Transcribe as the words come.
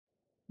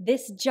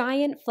This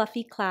giant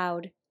fluffy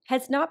cloud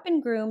has not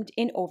been groomed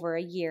in over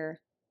a year.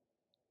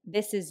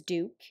 This is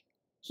Duke.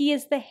 He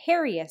is the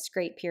hairiest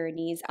Great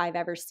Pyrenees I've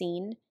ever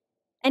seen,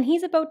 and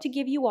he's about to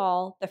give you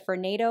all the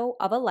FURNADO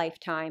of a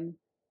lifetime.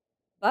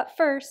 But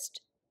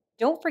first,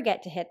 don't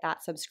forget to hit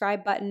that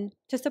subscribe button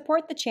to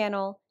support the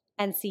channel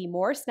and see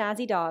more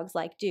snazzy dogs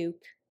like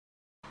Duke.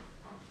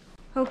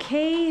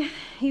 Okay,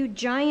 you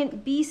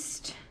giant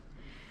beast,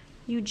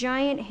 you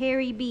giant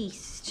hairy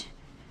beast.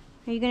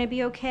 Are you gonna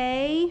be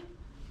okay?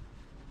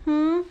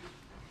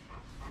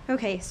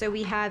 Okay, so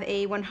we have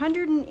a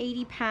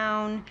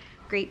 180-pound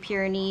Great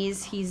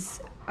Pyrenees. He's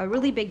a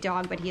really big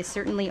dog, but he is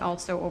certainly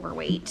also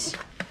overweight.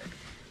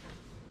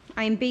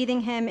 I'm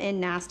bathing him in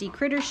nasty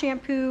critter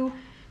shampoo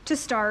to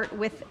start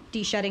with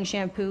de-shedding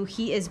shampoo.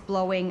 He is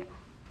blowing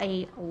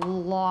a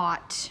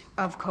lot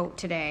of coat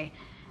today,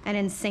 an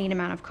insane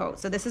amount of coat.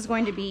 So this is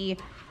going to be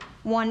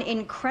one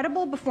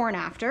incredible before and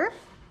after.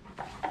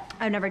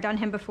 I've never done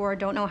him before,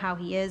 don't know how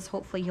he is.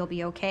 Hopefully he'll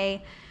be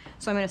okay.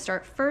 So I'm gonna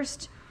start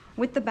first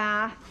with the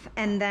bath,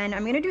 and then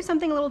I'm gonna do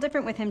something a little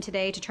different with him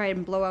today to try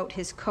and blow out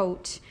his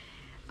coat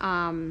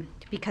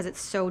because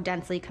it's so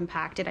densely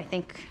compacted. I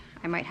think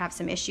I might have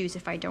some issues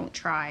if I don't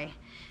try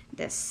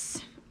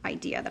this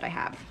idea that I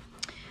have.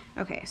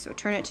 Okay, so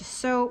turn it to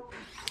soap,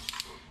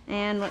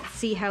 and let's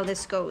see how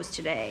this goes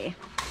today.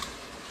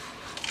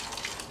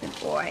 Good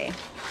boy.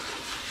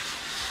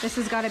 This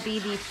has got to be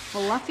the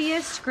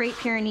fluffiest Great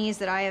Pyrenees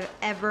that I have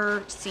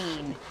ever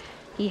seen.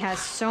 He has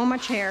so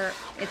much hair,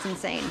 it's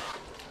insane.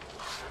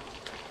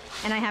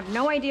 And I have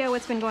no idea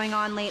what's been going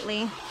on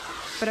lately,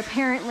 but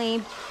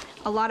apparently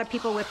a lot of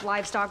people with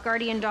livestock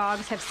guardian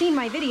dogs have seen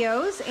my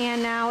videos,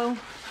 and now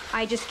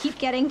I just keep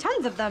getting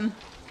tons of them.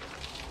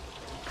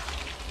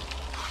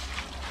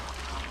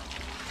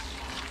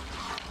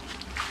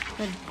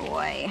 Good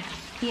boy.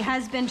 He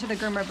has been to the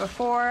groomer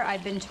before.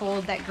 I've been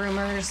told that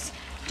groomers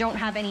don't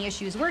have any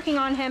issues working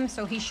on him,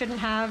 so he shouldn't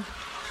have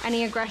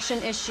any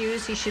aggression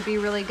issues. He should be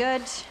really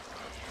good,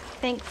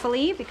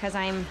 thankfully, because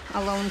I'm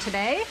alone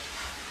today.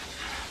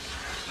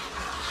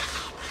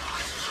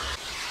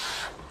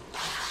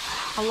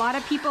 A lot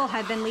of people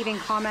have been leaving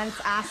comments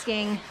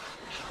asking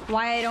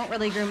why I don't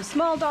really groom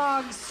small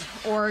dogs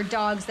or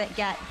dogs that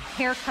get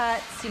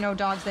haircuts, you know,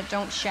 dogs that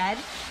don't shed.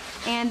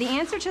 And the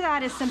answer to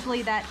that is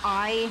simply that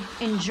I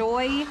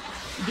enjoy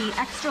the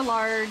extra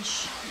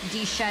large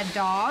de-shed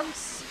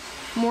dogs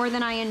more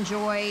than I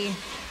enjoy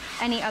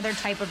any other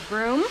type of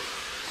groom.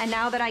 And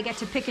now that I get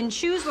to pick and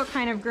choose what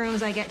kind of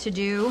grooms I get to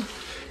do,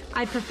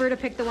 I prefer to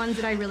pick the ones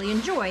that I really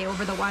enjoy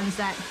over the ones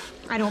that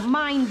I don't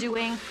mind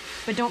doing,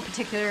 but don't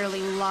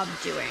particularly love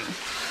doing.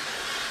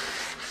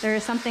 There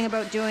is something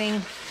about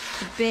doing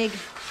the big,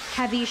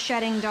 heavy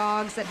shedding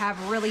dogs that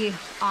have really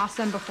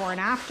awesome before and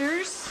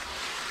afters.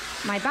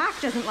 My back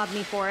doesn't love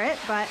me for it,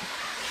 but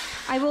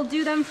I will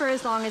do them for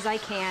as long as I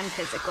can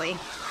physically.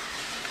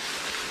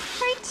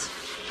 Right?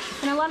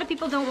 And a lot of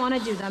people don't want to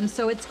do them,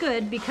 so it's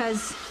good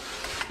because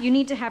you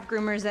need to have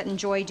groomers that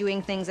enjoy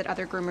doing things that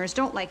other groomers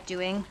don't like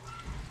doing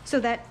so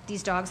that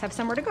these dogs have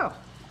somewhere to go.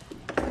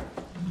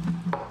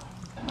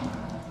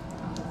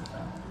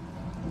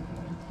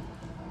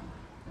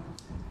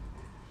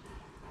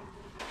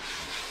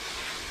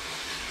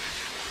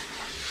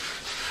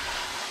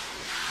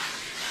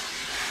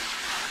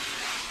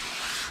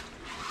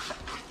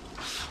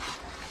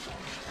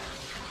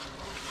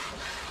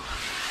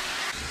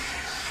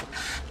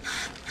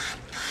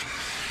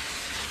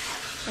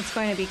 It's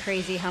going to be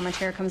crazy how much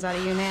hair comes out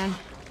of you, man.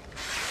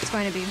 It's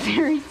going to be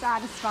very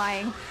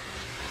satisfying.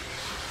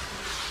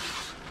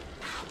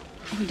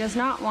 He does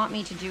not want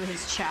me to do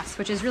his chest,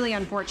 which is really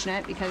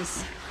unfortunate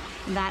because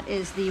that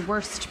is the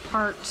worst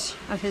part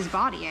of his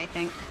body, I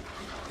think.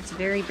 It's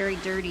very, very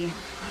dirty.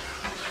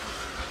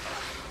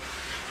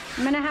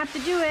 I'm gonna have to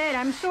do it,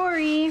 I'm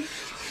sorry.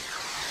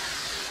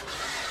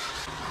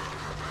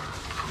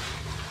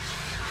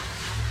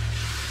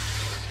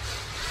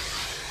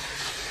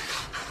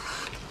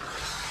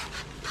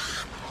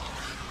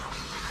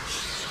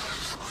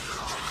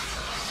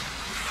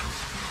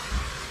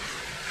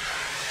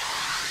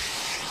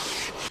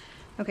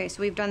 Okay,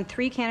 so we've done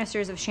 3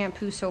 canisters of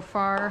shampoo so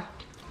far.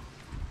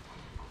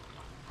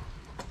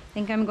 I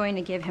think I'm going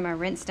to give him a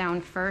rinse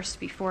down first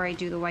before I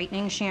do the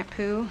whitening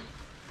shampoo.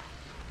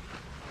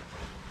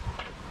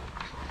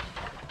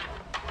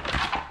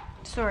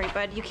 Sorry,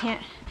 bud, you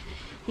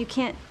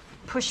can't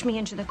push me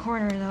into the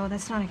corner though.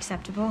 That's not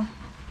acceptable.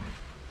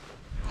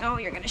 Oh,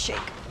 you're gonna shake.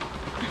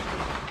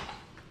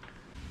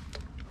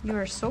 You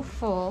are so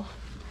full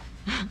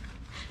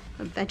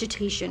of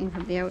vegetation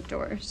from the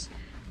outdoors.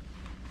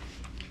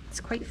 It's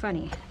quite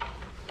funny.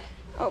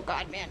 Oh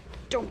God, man,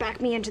 don't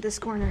back me into this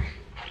corner.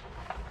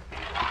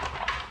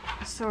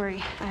 Sorry,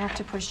 I have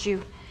to push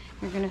you.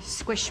 You're gonna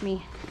squish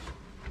me.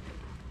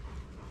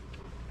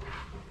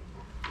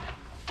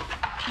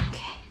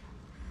 Okay.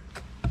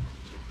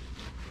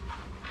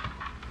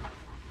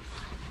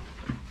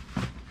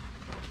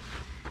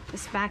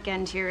 This back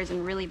end here is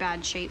in really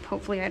bad shape.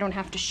 Hopefully I don't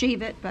have to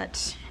shave it,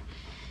 but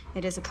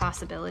it is a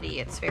possibility.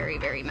 It's very,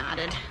 very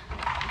matted.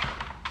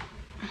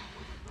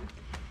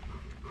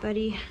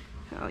 Buddy,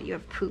 oh, you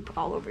have poop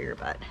all over your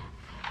butt.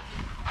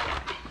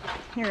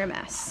 You're a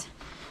mess.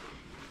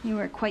 You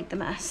are quite the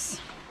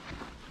mess.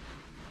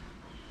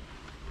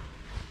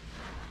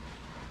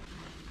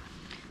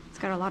 It's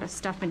got a lot of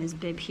stuff in his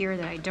bib here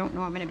that I don't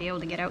know I'm gonna be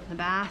able to get out in the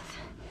bath.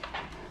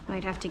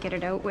 Might have to get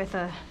it out with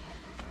a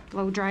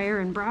blow dryer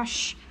and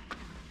brush.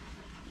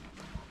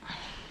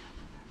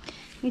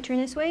 You turn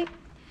this way.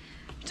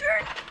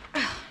 Turn.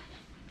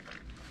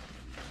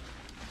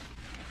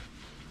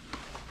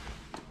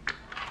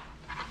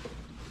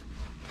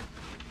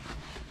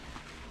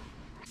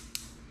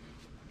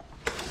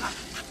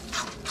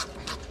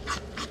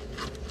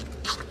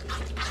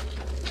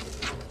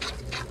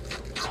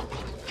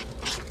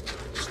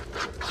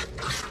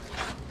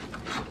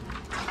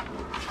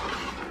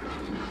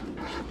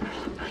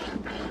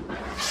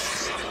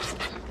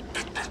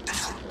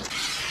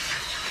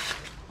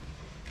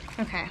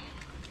 Okay, I'm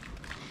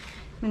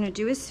gonna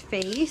do his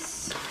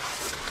face.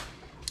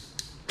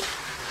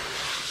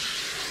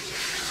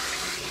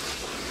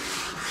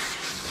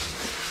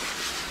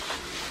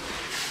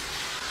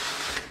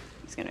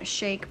 He's gonna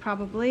shake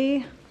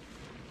probably.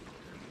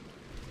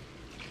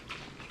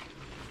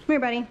 Come here,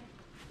 buddy. Come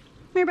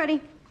here,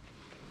 buddy.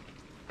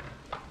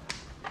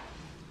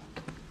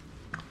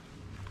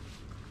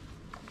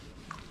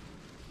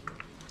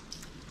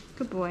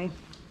 Good boy.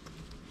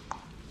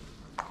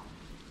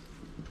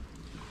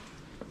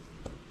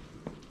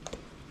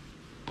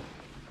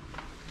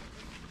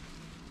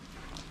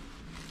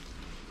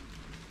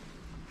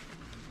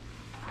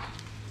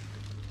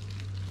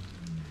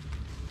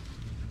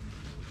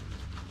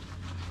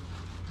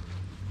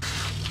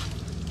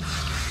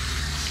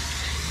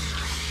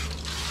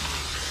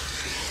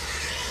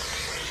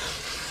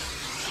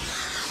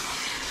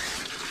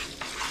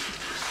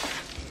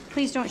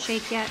 Please don't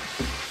shake yet.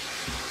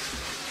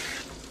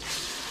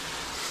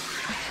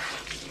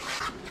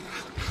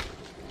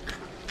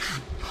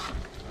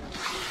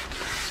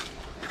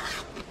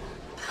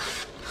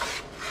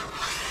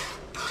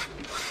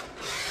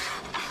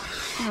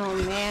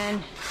 Oh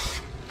man,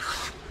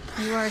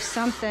 you are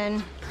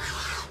something.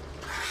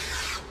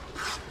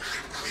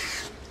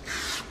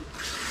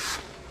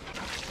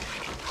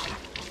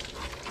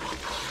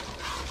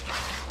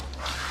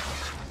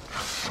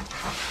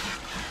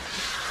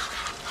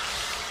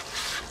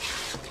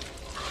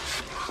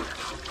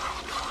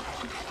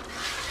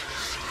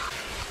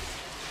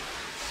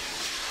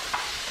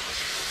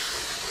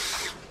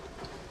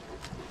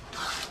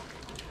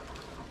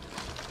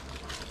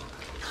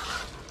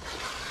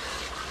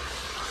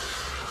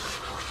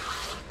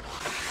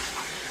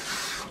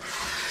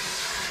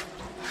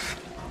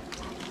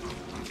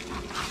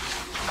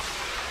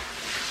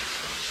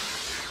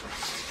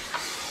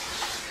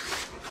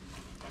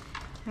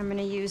 I'm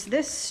gonna use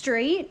this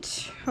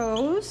straight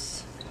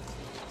hose.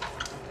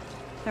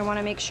 I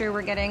wanna make sure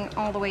we're getting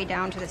all the way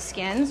down to the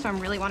skin, so I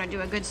really wanna do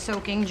a good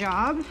soaking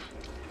job.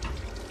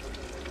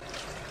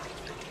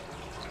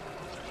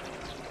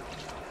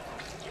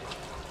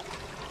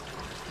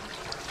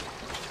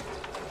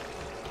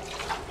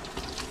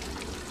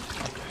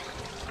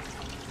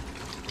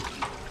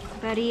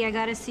 Buddy, I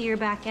gotta see your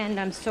back end,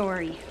 I'm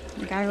sorry.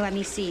 You gotta let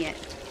me see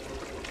it.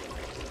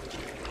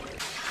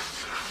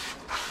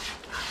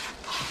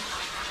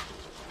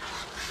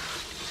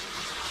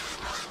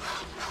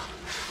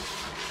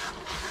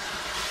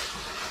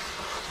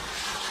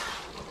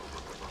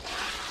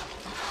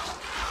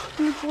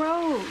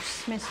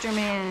 Gross, Mr.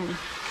 Man.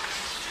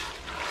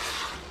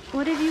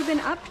 What have you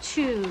been up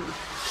to?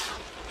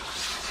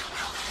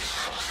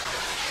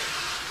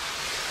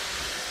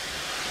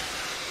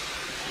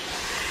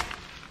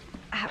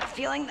 I have a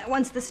feeling that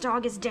once this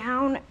dog is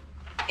down,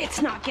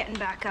 it's not getting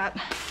back up.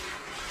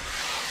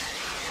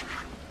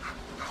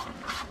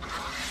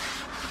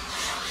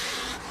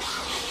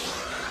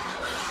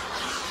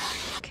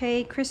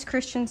 Okay, Chris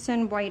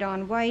Christensen White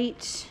on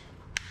White,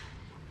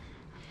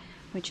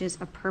 which is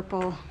a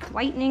purple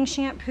whitening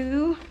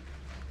shampoo.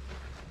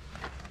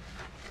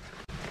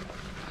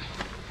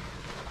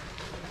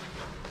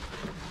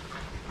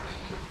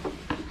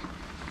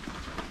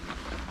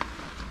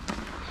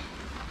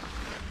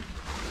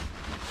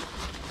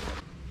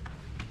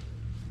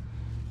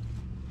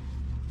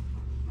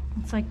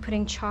 It's like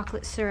putting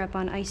chocolate syrup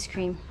on ice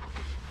cream,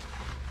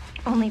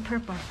 only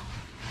purple.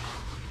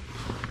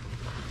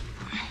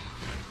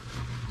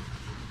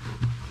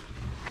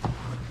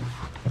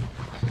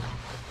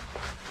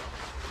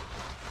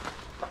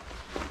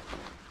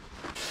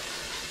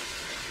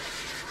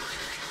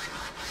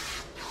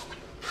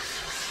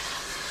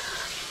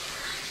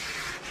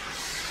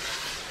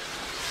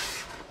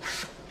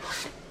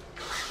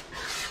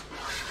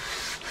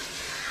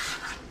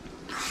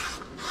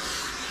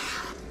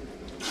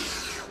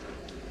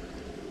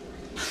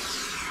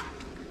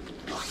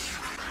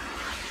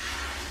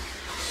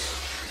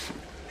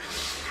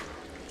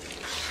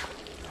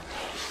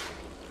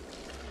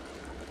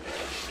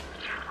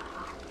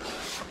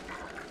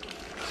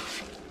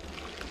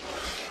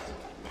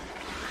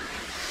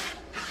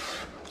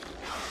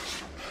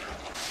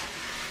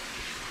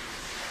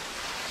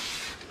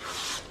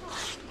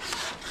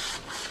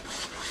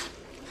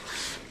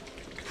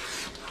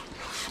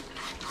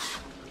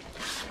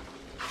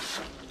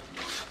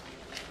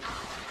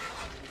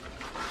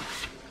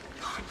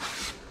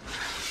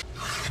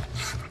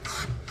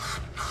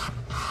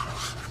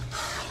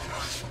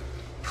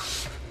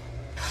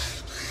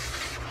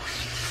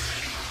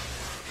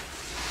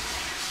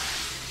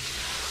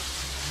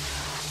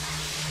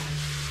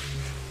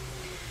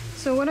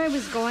 So what I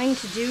was going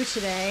to do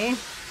today,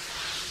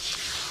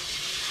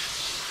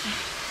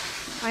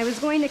 I was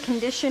going to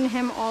condition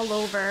him all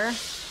over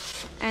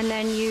and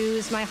then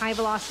use my high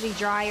velocity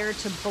dryer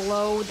to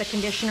blow the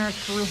conditioner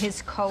through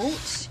his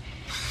coat.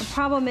 The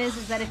problem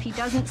is that if he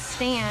doesn't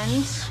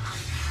stand,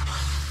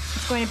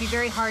 it's going to be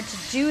very hard to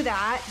do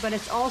that, but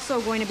it's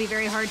also going to be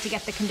very hard to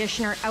get the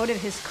conditioner out of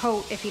his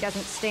coat if he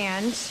doesn't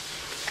stand.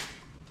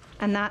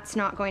 And that's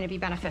not going to be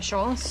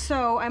beneficial.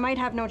 So I might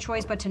have no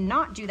choice but to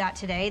not do that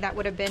today. That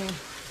would have been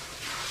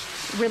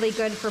really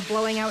good for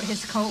blowing out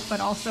his coat, but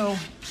also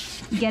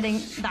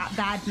getting that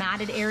bad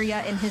matted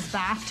area in his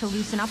back to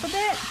loosen up a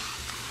bit.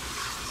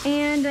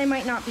 And I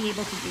might not be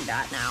able to do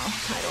that now.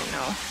 I don't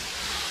know.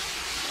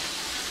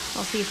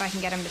 I'll see if I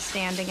can get him to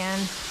stand again.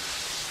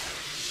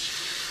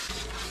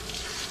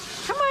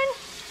 Come on,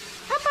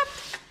 up, up,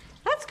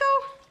 let's go.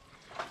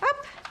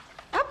 Up,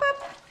 up,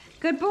 up.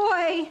 Good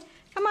boy,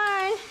 come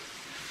on.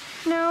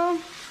 No,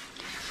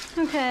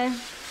 okay.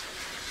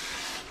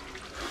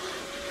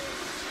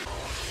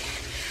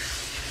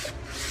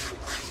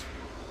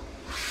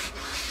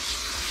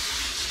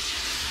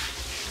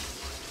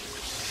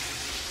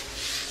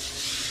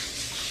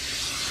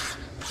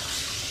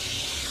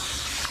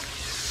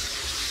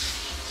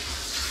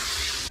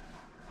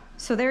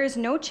 So there is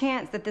no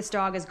chance that this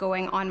dog is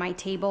going on my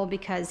table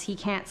because he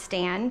can't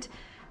stand.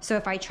 So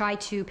if I try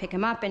to pick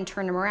him up and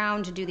turn him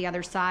around to do the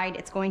other side,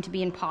 it's going to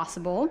be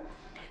impossible.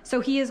 So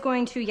he is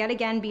going to yet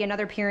again be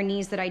another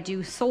Pyrenees that I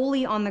do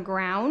solely on the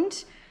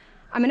ground.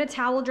 I'm gonna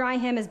towel dry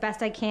him as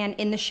best I can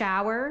in the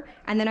shower,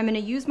 and then I'm gonna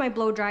use my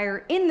blow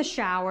dryer in the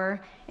shower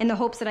in the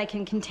hopes that I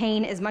can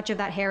contain as much of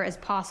that hair as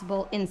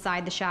possible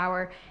inside the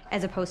shower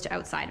as opposed to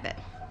outside of it.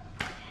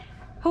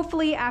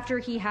 Hopefully after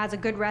he has a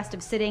good rest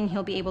of sitting,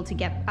 he'll be able to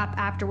get up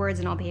afterwards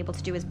and I'll be able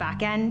to do his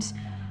back end.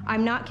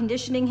 I'm not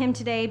conditioning him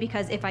today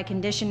because if I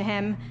condition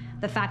him,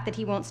 the fact that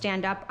he won't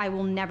stand up, I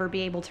will never be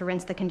able to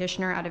rinse the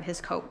conditioner out of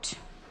his coat.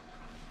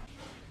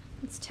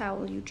 Let's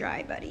towel you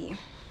dry, buddy.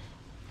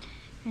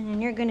 And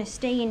then you're gonna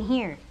stay in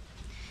here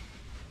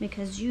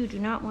because you do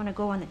not want to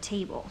go on the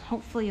table.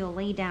 Hopefully you'll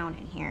lay down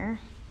in here.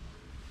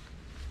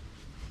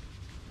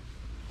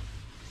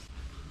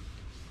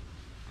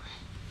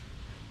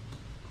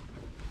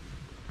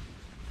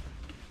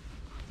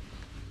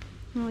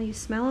 Well, you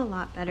smell a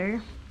lot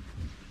better.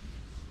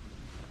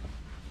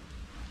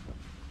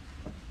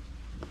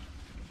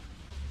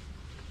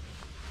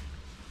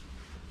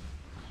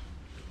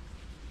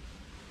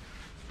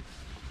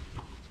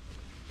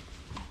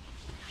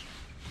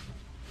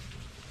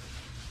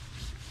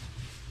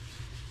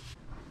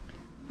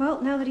 Well,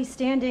 now that he's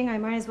standing, I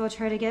might as well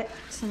try to get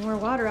some more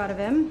water out of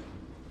him.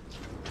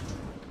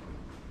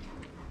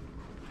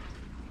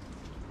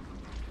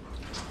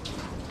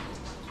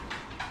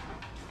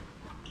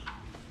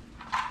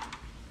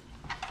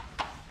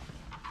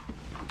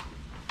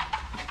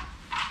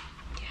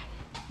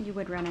 You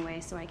would run away,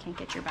 so I can't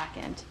get your back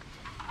end.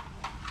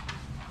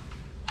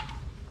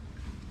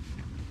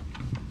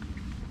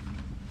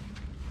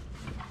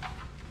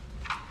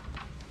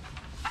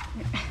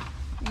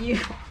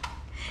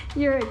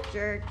 You're a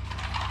jerk.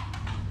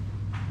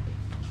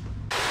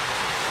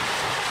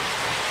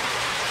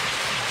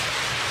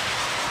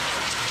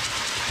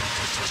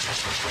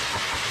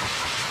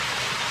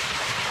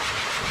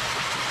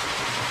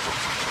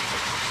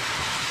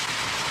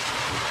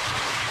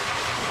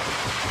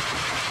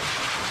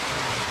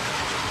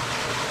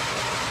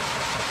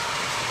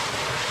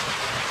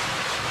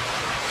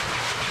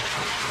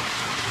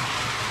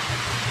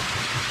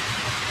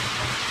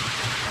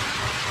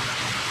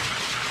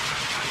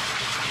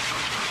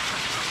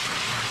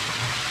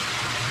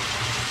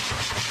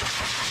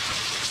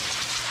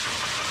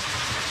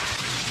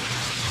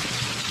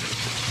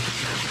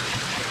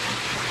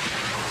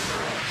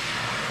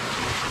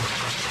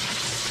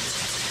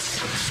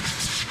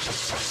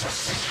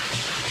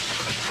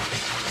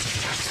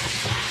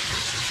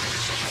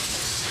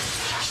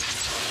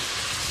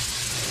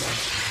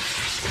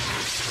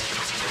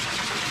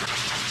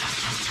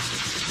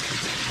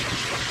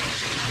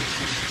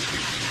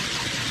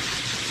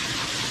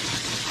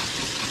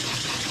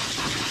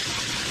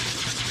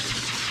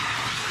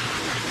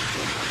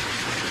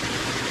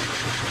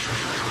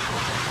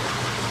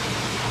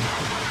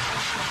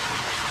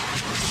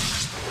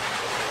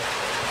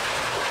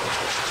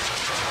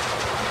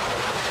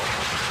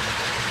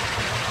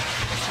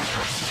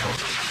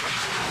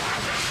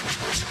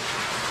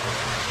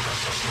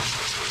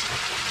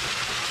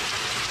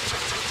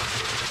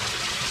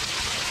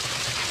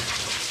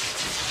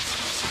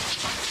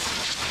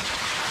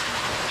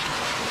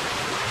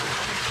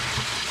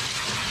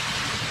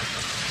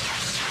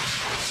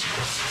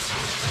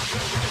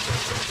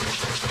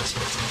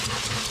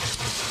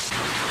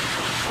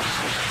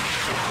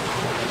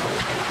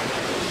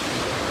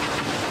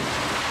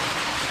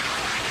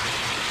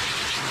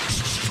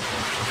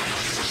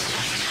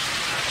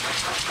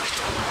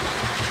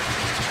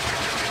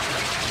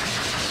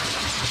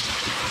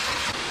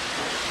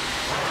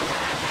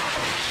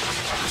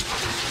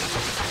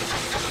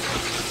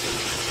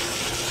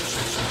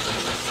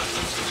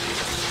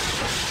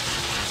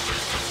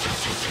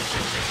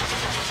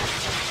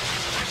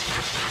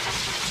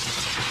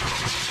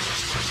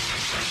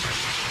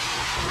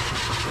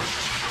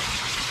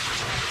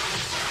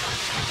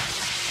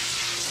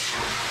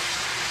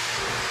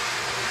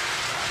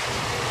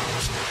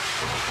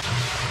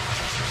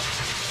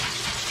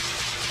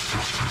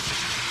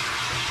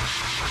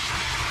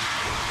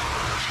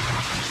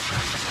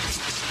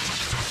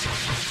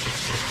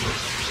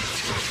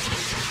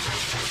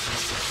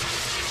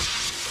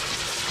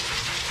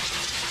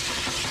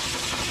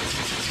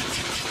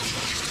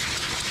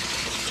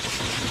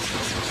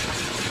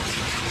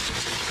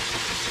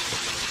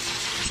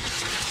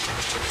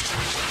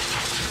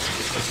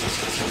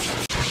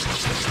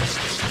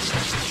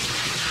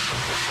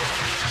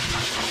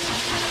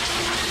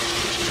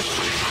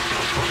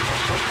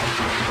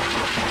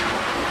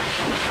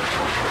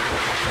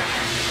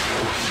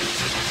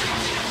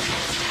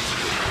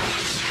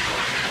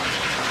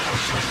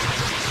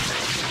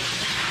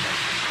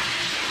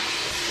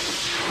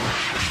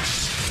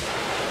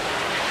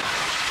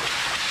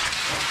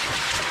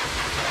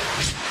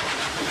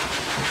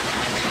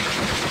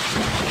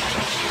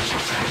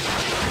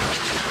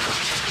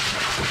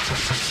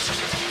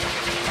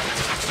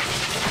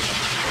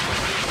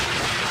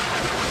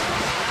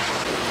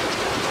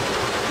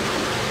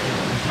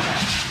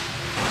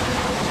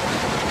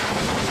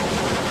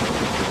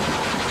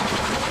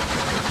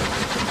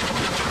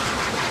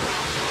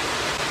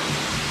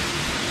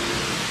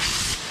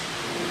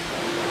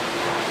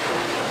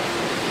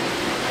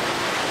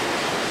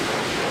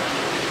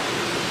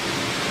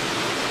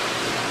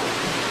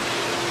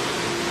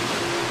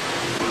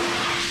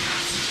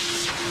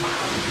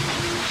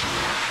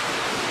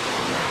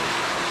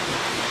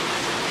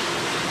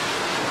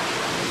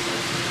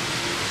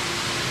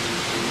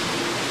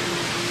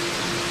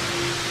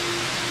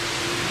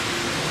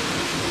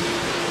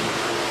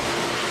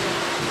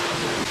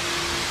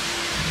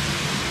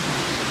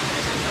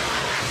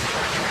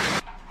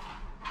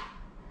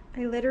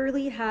 I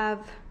literally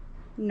have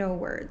no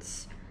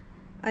words.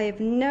 I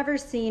have never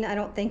seen, I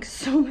don't think,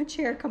 so much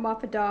hair come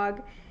off a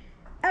dog,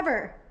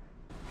 ever.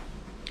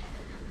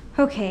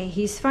 Okay,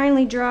 he's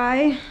finally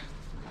dry.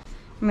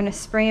 I'm gonna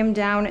spray him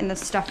down in the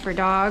stuff for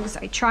dogs.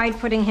 I tried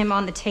putting him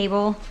on the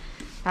table.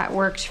 That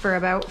worked for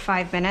about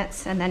 5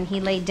 minutes, and then he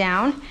laid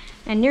down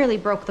and nearly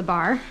broke the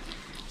bar.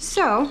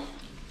 So,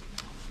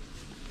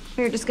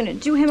 we're just gonna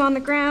do him on the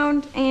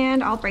ground,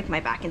 and I'll break my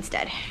back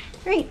instead.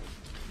 Great.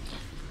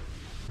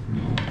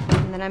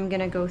 And then I'm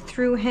gonna go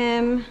through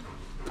him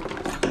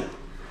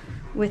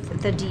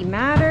with the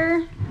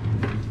dematter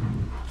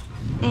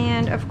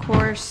and of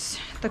course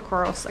the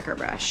coral slicker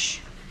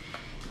brush.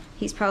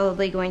 He's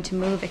probably going to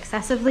move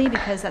excessively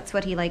because that's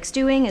what he likes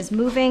doing, is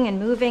moving and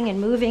moving and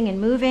moving and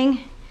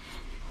moving,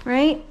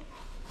 right?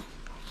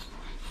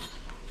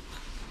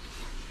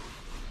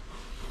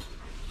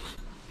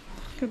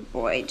 Good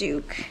boy,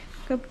 Duke,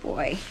 good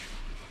boy.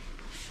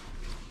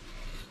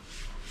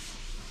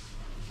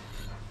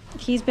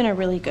 He's been a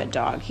really good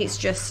dog. He's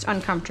just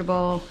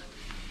uncomfortable,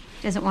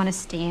 doesn't want to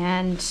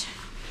stand,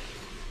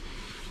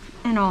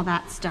 and all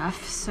that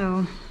stuff,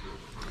 so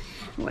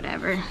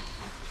whatever.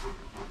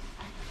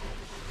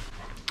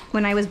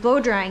 When I was blow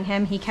drying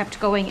him, he kept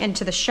going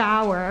into the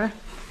shower,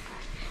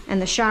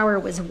 and the shower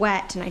was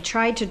wet, and I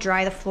tried to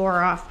dry the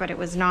floor off, but it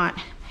was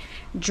not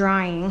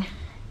drying.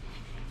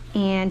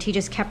 And he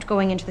just kept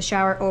going into the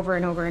shower over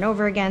and over and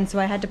over again, so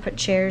I had to put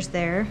chairs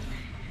there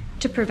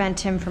to prevent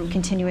him from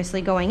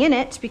continuously going in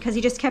it because he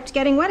just kept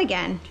getting wet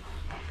again,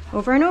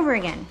 over and over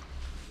again.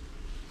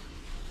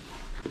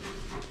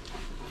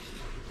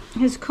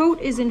 His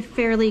coat is in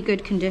fairly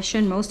good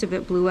condition. Most of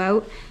it blew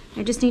out.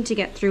 I just need to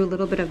get through a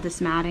little bit of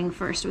this matting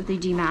first with the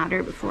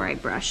dematter before I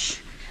brush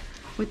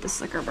with the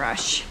slicker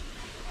brush.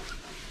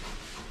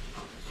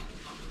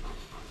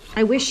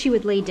 I wish he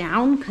would lay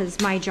down because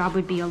my job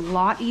would be a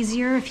lot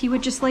easier if he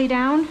would just lay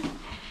down,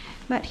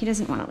 but he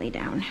doesn't want to lay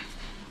down.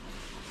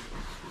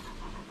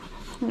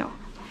 No,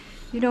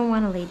 you don't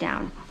want to lay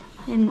down,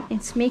 and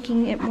it's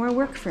making it more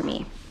work for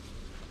me.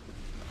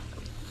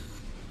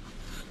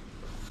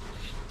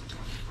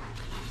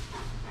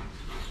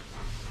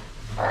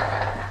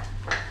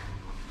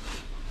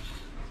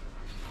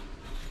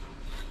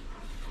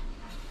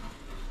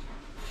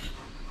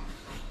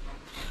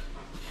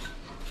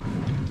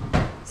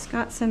 He's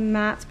got some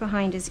mats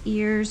behind his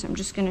ears. I'm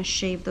just going to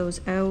shave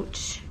those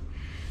out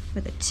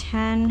with a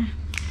 10.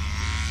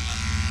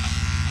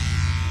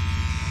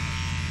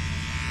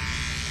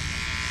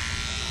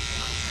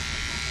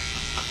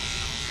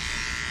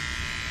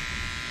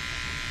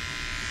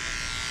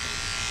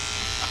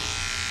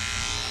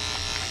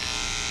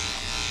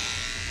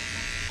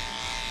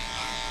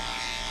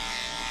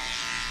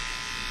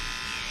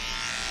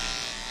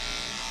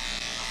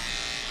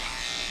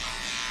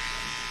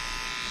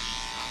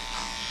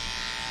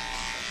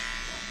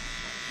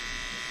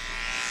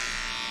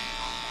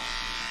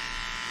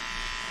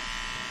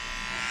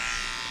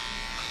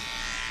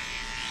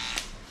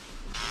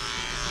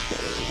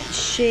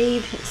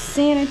 Shave his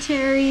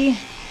sanitary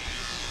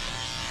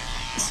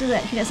so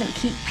that he doesn't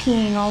keep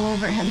peeing all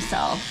over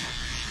himself,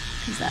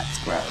 because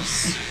that's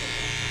gross.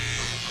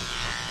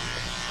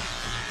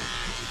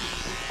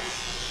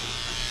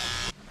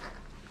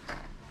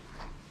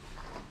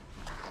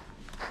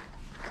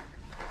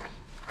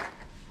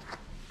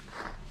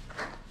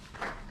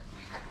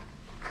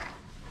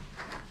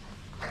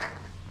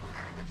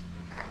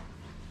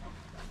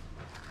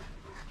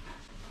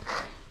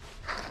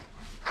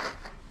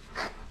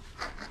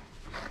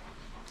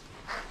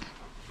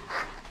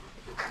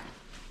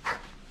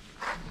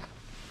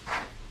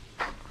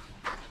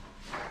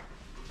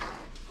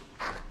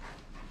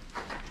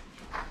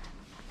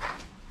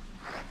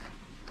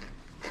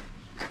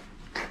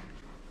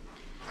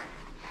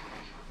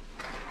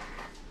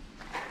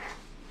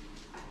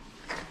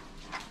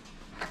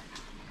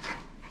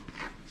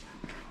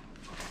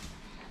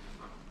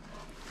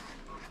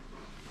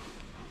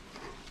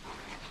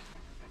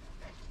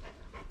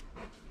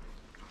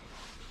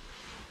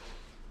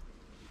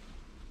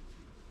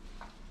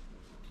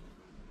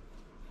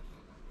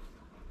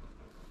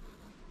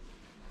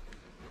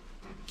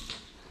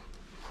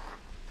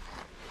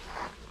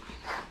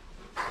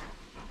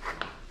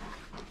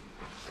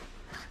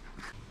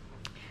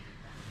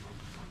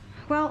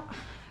 Well,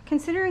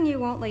 considering you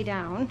won't lay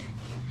down,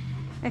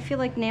 I feel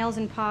like nails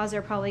and paws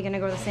are probably gonna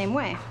go the same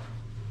way.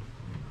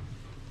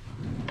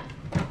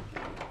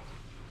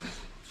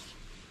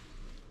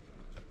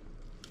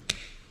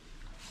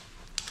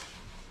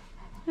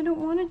 I don't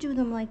want to do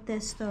them like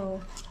this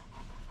though,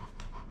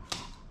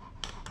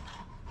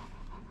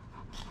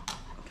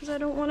 because I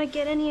don't want to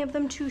get any of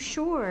them too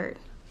short.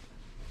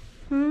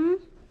 I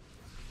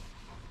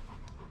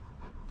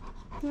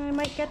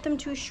might get them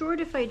too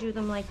short if I do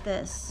them like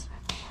this,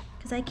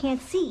 because I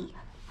can't see.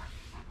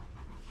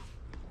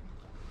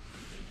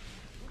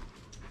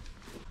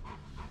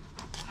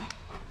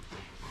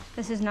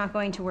 This is not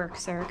going to work,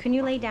 sir. Can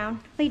you lay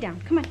down? Lay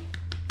down. Come on.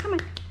 Come on.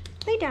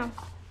 Lay down.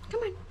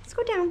 Come on. Let's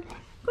go down.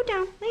 Go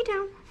down. Lay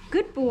down.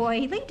 Good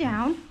boy. Lay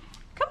down.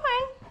 Come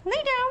on.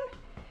 Lay down.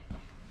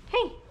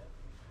 Hey.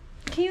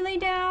 Can you lay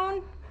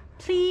down?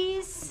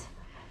 Please?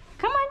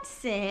 Come on.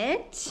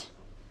 Sit.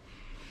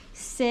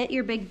 Sit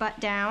your big butt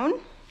down.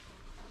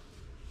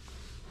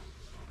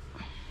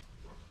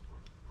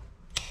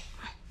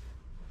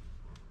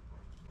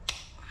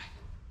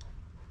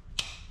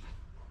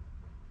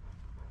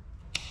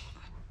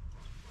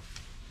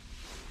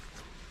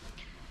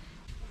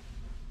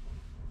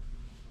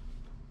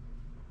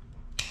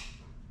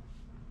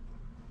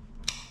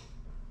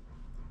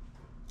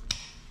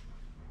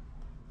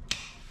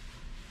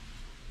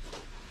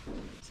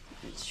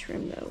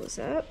 Trim those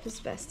up as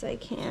best I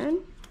can.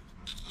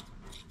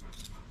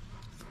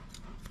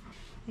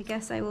 I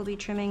guess I will be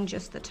trimming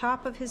just the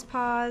top of his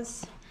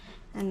paws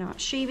and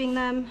not shaving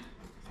them,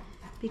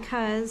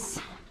 because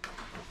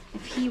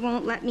if he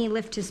won't let me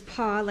lift his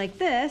paw like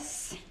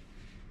this.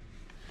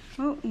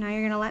 Oh, now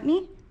you're gonna let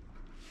me?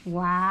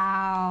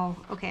 Wow.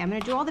 Okay, I'm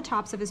gonna do all the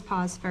tops of his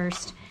paws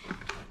first,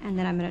 and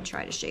then I'm gonna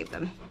try to shave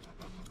them.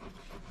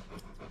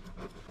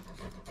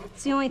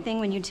 It's the only thing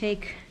when you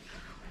take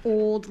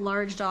old,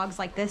 large dogs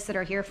like this that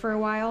are here for a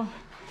while,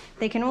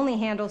 they can only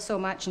handle so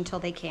much until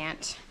they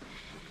can't.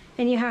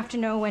 And you have to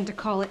know when to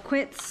call it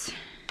quits.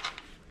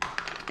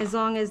 As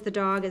long as the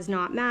dog is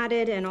not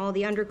matted and all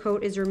the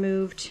undercoat is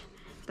removed,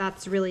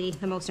 that's really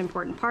the most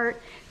important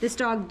part. This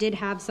dog did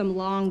have some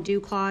long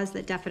dew claws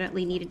that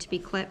definitely needed to be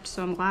clipped,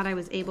 so I'm glad I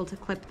was able to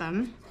clip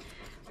them.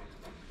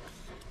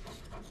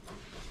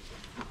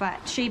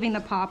 But shaving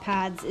the paw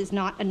pads is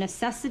not a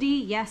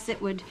necessity. Yes,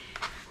 it would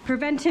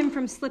prevent him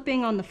from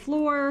slipping on the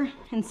floor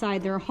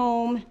inside their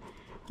home,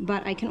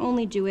 but I can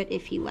only do it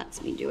if he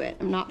lets me do it.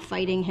 I'm not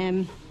fighting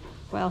him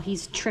while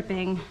he's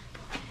tripping,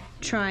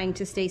 trying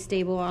to stay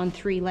stable on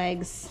 3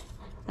 legs.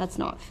 That's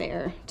not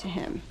fair to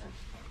him.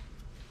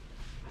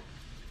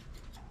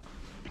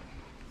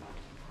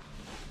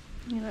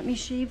 You let me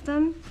shave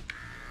them?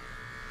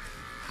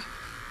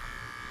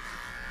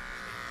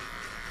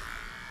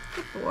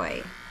 Good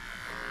boy.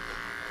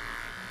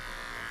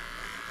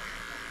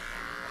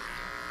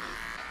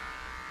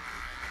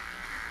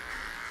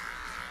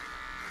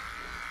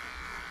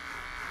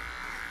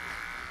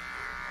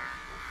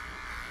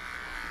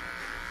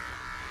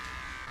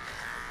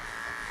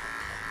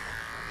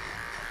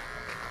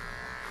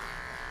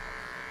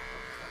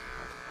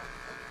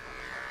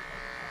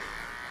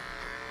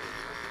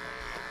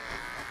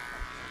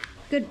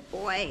 Good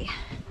boy.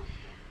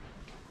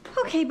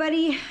 Okay,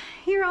 buddy,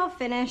 you're all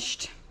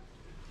finished.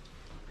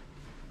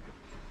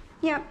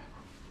 Yep.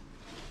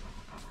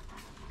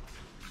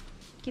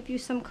 Give you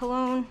some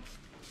cologne.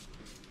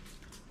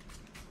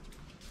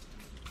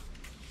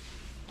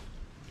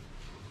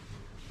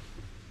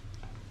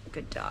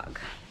 Good dog.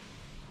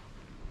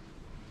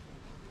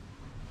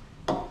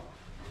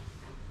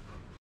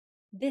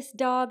 This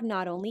dog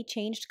not only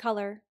changed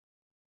color,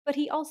 but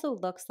he also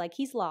looks like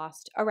he's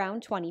lost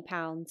around 20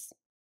 pounds.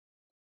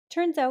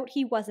 Turns out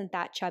he wasn't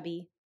that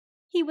chubby.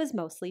 He was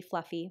mostly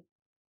fluffy.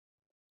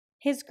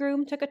 His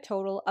groom took a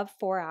total of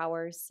 4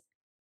 hours,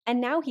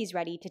 and now he's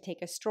ready to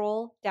take a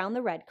stroll down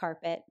the red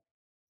carpet.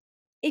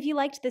 If you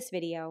liked this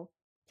video,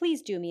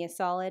 please do me a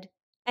solid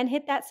and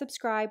hit that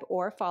subscribe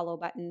or follow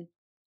button.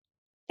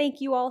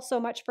 Thank you all so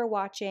much for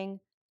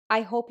watching.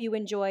 I hope you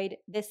enjoyed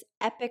this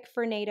epic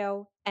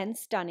FURNADO and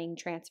stunning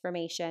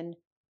transformation.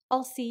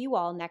 I'll see you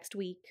all next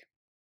week.